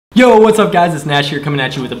Yo, what's up guys? It's Nash here coming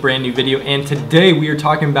at you with a brand new video, and today we are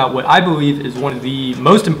talking about what I believe is one of the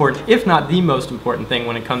most important, if not the most important thing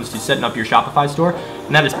when it comes to setting up your Shopify store,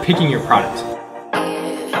 and that is picking your products.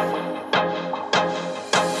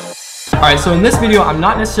 Alright, so in this video, I'm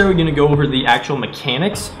not necessarily going to go over the actual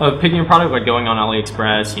mechanics of picking a product, like going on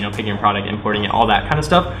AliExpress, picking a product, importing it, all that kind of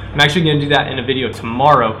stuff. I'm actually going to do that in a video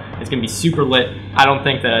tomorrow. It's going to be super lit. I don't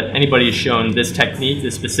think that anybody has shown this technique,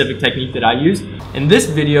 this specific technique that I use. In this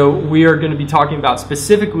video, we are going to be talking about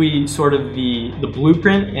specifically sort of the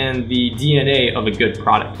blueprint and the DNA of a good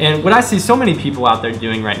product. And what I see so many people out there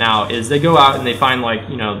doing right now is they go out and they find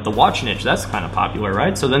the watch niche. That's kind of popular,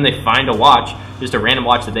 right? So then they find a watch, just a random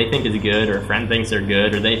watch that they think is good, or a friend thinks they're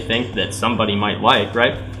good, or they think that somebody might like,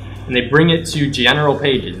 right? And they bring it to general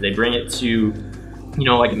pages. They bring it to,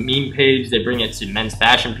 like a meme page. They bring it to men's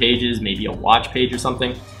fashion pages, maybe a watch page or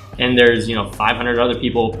something. And there's, 500 other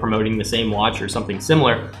people promoting the same watch or something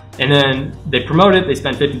similar. And then they promote it, they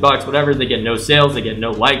spend 50 bucks, whatever. They get no sales, they get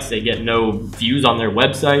no likes, they get no views on their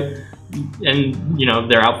website. And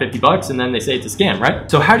they're out 50 bucks, and then they say it's a scam,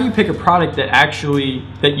 right? So how do you pick a product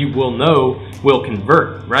that you will know will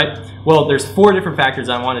convert, right? Well, there's 4 different factors.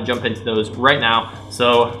 I want to jump into those right now,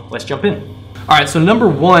 so let's jump in. All right, so number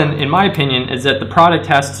 1, in my opinion, is that the product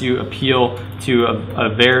has to appeal to a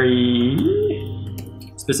very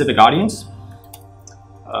specific audience.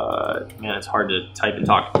 Man, it's hard to type and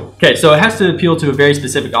talk. Okay, so it has to appeal to a very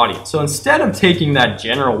specific audience. So instead of taking that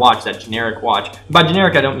general watch, that generic watch, by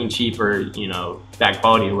generic I don't mean cheap or bad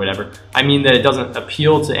quality or whatever. I mean that it doesn't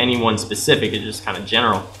appeal to anyone specific. It's just kind of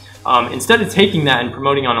general. Instead of taking that and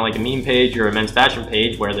promoting on like a meme page or a men's fashion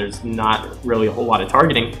page where there's not really a whole lot of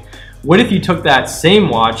targeting, what if you took that same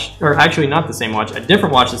watch, or actually not the same watch, a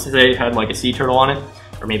different watch that say had like a sea turtle on it,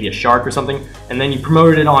 or maybe a shark or something, and then you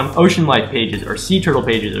promoted it on ocean life pages or sea turtle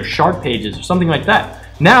pages or shark pages or something like that.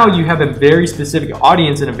 Now you have a very specific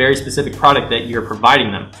audience and a very specific product that you're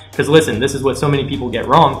providing them. Because listen, this is what so many people get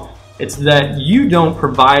wrong. It's that you don't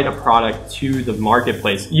provide a product to the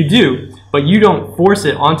marketplace. You do, but you don't force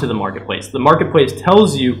it onto the marketplace. The marketplace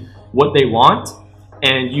tells you what they want,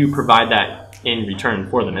 and you provide that in return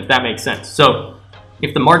for them, if that makes sense. So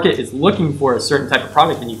if the market is looking for a certain type of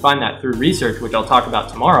product and you find that through research, which I'll talk about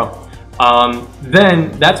tomorrow,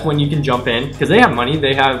 then that's when you can jump in, because they have money,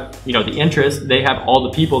 they have the interest, they have all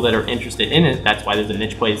the people that are interested in it. That's why there's a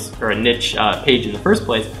niche place or a niche page in the first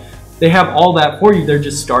place. They have all that for you. They're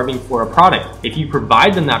just starving for a product. If you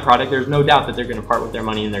provide them that product, there's no doubt that they're going to part with their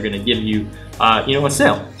money and they're going to give you a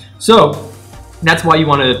sale. So that's why you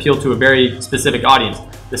want to appeal to a very specific audience.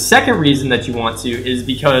 The second reason that you want to is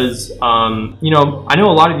because, I know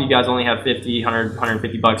a lot of you guys only have 50, 100,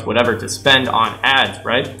 150 bucks, whatever, to spend on ads,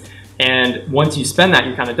 right? And once you spend that,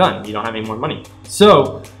 you're kind of done. You don't have any more money.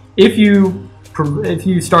 So if you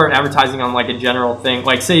start advertising on like a general thing,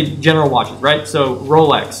 like say general watches, right? So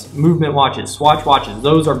Rolex, Movement watches, Swatch watches,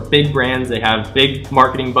 those are big brands. They have big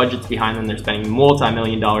marketing budgets behind them. They're spending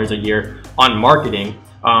multi-million dollars a year on marketing.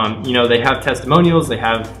 They have testimonials, they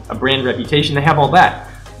have a brand reputation, they have all that.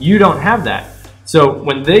 You don't have that. So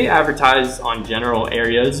when they advertise on general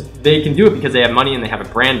areas, they can do it because they have money and they have a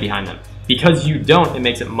brand behind them. Because you don't, it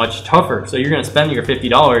makes it much tougher. So you're going to spend your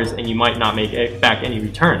 $50 and you might not make back any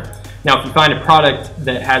return. Now, if you find a product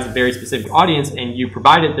that has a very specific audience and you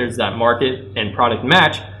provide it, there's that market and product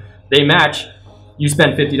match, they match, you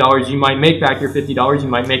spend $50, you might make back your $50, you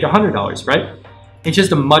might make $100, right? It's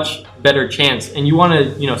just a much better chance. And you want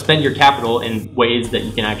to, spend your capital in ways that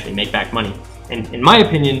you can actually make back money. And in my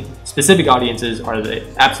opinion, specific audiences are the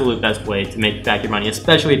absolute best way to make back your money,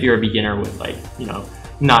 especially if you're a beginner with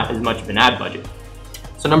not as much of an ad budget.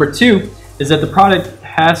 So number 2 is that the product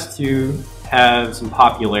has to have some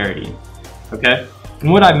popularity, okay? And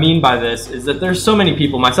what I mean by this is that there's so many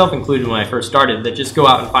people, myself included when I first started, that just go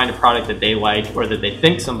out and find a product that they like or that they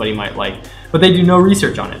think somebody might like, but they do no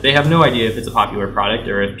research on it. They have no idea if it's a popular product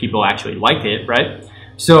or if people actually like it, right?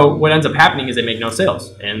 So what ends up happening is they make no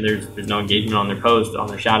sales, and there's no engagement on their post, on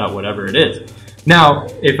their shout out, whatever it is. Now,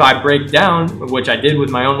 if I break down, which I did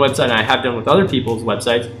with my own website and I have done with other people's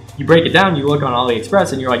websites, you break it down, you look on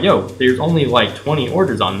AliExpress and you're like, yo, there's only like 20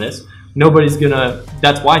 orders on this.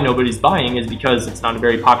 That's why nobody's buying, is because it's not a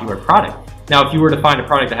very popular product. Now, if you were to find a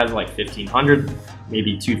product that has like 1,500,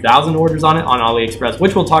 maybe 2,000 orders on it on AliExpress,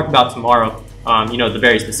 which we'll talk about tomorrow, the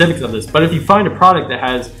very specifics of this. But if you find a product that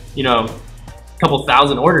has, couple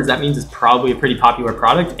thousand orders, that means it's probably a pretty popular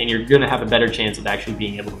product and you're gonna have a better chance of actually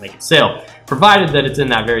being able to make a sale, provided that it's in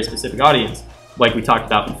that very specific audience, like we talked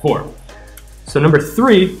about before. So number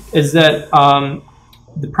 3 is that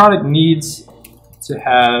the product needs to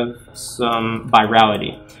have some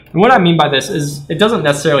virality. And what I mean by this is it doesn't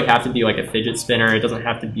necessarily have to be like a fidget spinner. It doesn't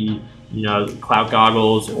have to be, you know, cloud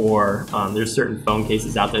goggles, or there's certain phone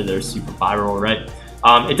cases out there that are super viral, right?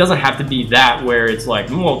 It doesn't have to be that where it's like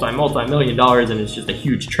multi-million dollars and it's just a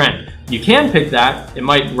huge trend. You can pick that. It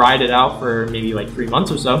might ride it out for maybe like 3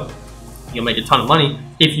 months or so. You'll make a ton of money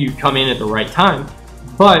if you come in at the right time.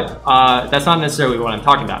 But that's not necessarily what I'm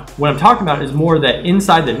talking about. What I'm talking about is more that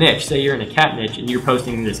inside the niche, say you're in a cat niche and you're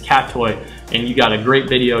posting this cat toy and you got a great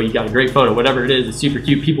video, you got a great photo, whatever it is, it's super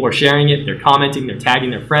cute, people are sharing it, they're commenting, they're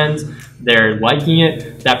tagging their friends, they're liking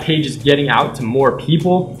it, that page is getting out to more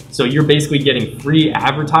people. So you're basically getting free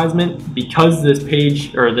advertisement because this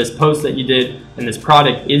page or this post that you did and this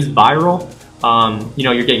product is viral. You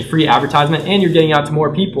know, you're getting free advertisement and you're getting out to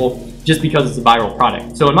more people just because it's a viral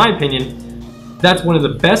product. So in my opinion, that's one of the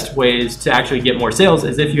best ways to actually get more sales,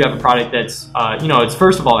 is if you have a product that's, you know, it's,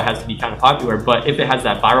 first of all, it has to be kind of popular, but if it has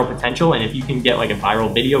that viral potential and if you can get like a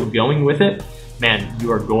viral video going with it, man,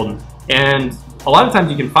 you are golden. And a lot of times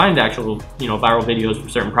you can find actual, you know, viral videos for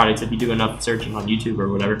certain products if you do enough searching on YouTube or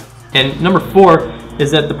whatever. And number 4 is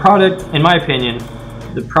that the product, in my opinion,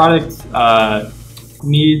 the product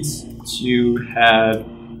needs to have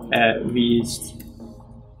at least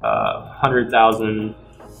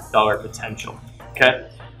 $100,000 potential. Okay,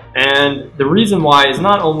 and the reason why is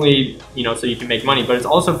not only, you know, so you can make money, but it's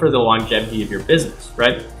also for the longevity of your business,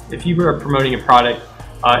 right? If you are promoting a product,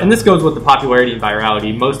 and this goes with the popularity and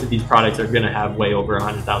virality, most of these products are going to have way over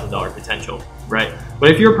 $100,000 potential, right?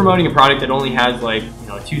 But if you're promoting a product that only has like, you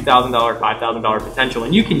know, $2,000, $5,000 potential,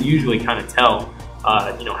 and you can usually kind of tell,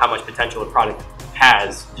 you know, how much potential a product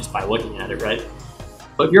has just by looking at it, right?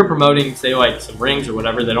 But if you're promoting, say, like some rings or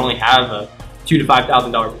whatever that only have a $2,000 to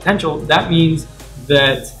 $5,000 potential, that means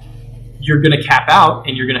that you're going to cap out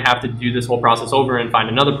and you're going to have to do this whole process over and find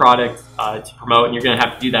another product to promote, and you're going to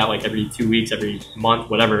have to do that like every 2 weeks, every month,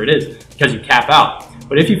 whatever it is, because you cap out.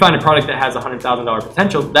 But if you find a product that has $100,000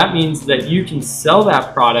 potential, that means that you can sell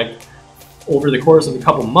that product over the course of a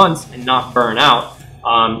couple months and not burn out.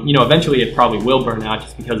 You know, eventually it probably will burn out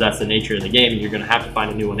just because that's the nature of the game and you're going to have to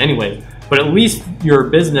find a new one anyways. But at least your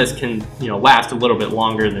business can, you know, last a little bit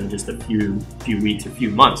longer than just a few weeks or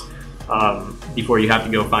few months before you have to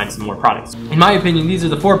go find some more products. In my opinion, these are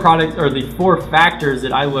the 4 products, or the 4 factors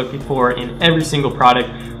that I look for in every single product.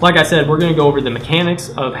 Like I said, we're going to go over the mechanics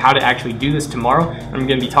of how to actually do this tomorrow. I'm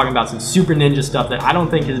going to be talking about some super ninja stuff that I don't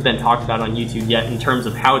think has been talked about on YouTube yet in terms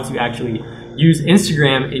of how to actually use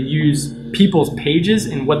Instagram and use people's pages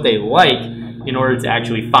and what they like in order to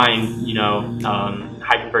actually find, you know,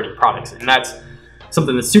 high converting products. And that's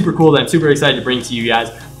something that's super cool that I'm super excited to bring to you guys.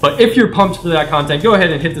 But if you're pumped for that content, go ahead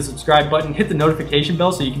and hit the subscribe button, hit the notification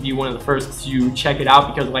bell so you can be one of the first to check it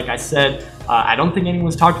out, because like I said, I don't think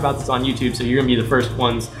anyone's talked about this on YouTube, so you're gonna be the first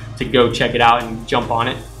ones to go check it out and jump on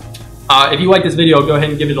it. If you like this video, go ahead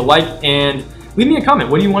and give it a like and leave me a comment.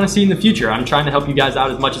 What do you want to see in the future? I'm trying to help you guys out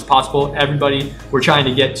as much as possible. Everybody, we're trying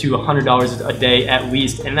to get to $100 a day at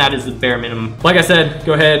least, and that is the bare minimum. Like I said,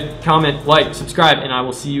 go ahead, comment, like, subscribe, and I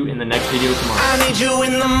will see you in the next video tomorrow. I need you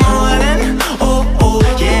in the morning, oh,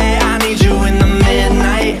 oh, yeah, I need you in the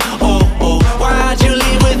midnight.